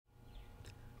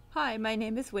Hi, my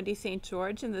name is Wendy St.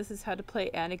 George, and this is how to play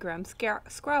Anagram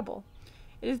Scrabble.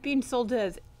 It is being sold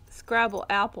as Scrabble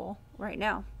Apple right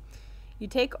now. You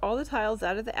take all the tiles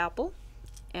out of the apple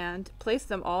and place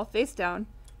them all face down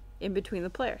in between the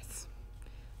players.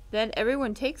 Then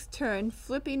everyone takes turn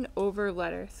flipping over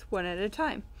letters one at a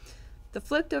time. The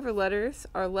flipped over letters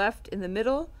are left in the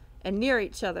middle and near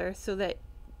each other so that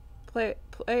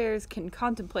players can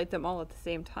contemplate them all at the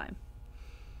same time.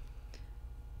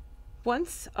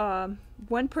 Once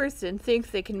one person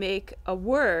thinks they can make a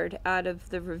word out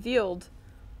of the revealed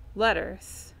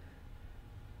letters,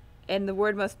 and the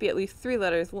word must be at least 3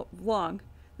 letters long,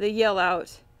 they yell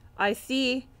out, "I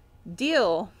see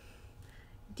deal."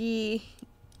 D-E-A-L.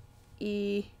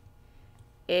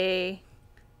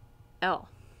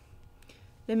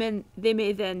 They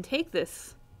may then take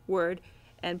this word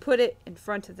and put it in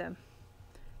front of them.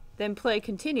 Then play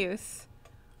continues.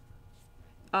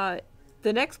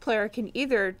 The next player can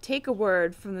either take a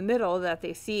word from the middle that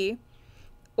they see,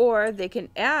 or they can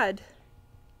add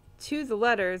to the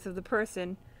letters of the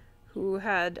person who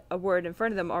had a word in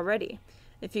front of them already.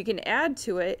 If you can add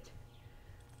to it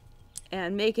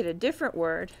and make it a different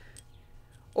word,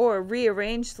 or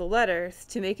rearrange the letters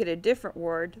to make it a different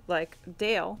word, like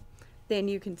Dale, then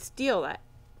you can steal that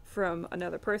from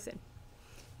another person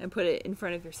and put it in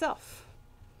front of yourself.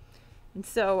 And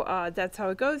so that's how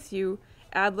it goes. You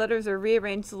add letters or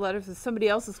rearrange the letters of somebody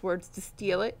else's words to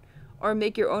steal it, or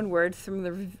make your own words from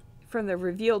the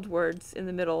revealed words in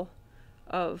the middle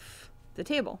of the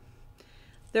table.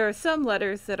 There are some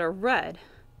letters that are red,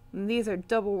 and these are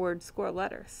double word score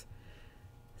letters.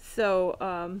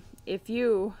 So if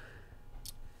you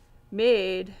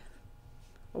made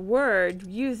a word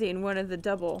using one of the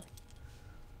double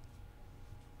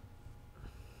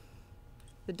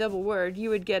word, you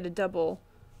would get a double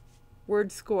word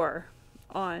score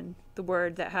on the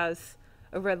word that has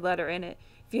a red letter in it.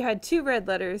 If you had 2 red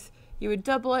letters, you would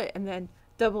double it and then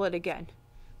double it again.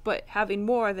 But having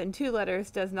more than 2 letters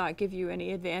does not give you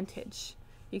any advantage.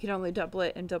 You can only double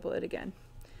it and double it again.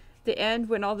 At the end,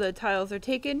 when all the tiles are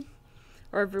taken,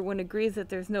 or everyone agrees that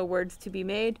there's no words to be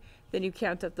made, then you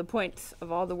count up the points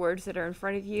of all the words that are in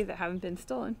front of you that haven't been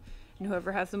stolen. And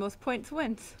whoever has the most points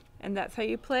wins. And that's how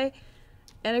you play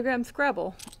Anagram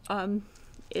Scrabble.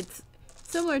 It's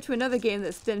similar to another game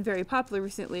that's been very popular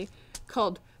recently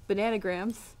called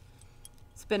Bananagrams.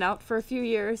 It's been out for a few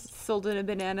years. It's sold in a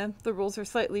banana. The rules are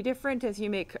slightly different as you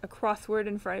make a crossword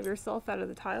in front of yourself out of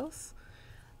the tiles.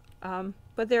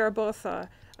 But they are both a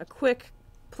quick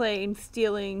playing,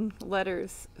 stealing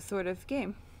letters sort of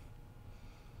game.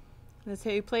 That's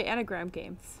how you play anagram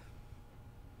games.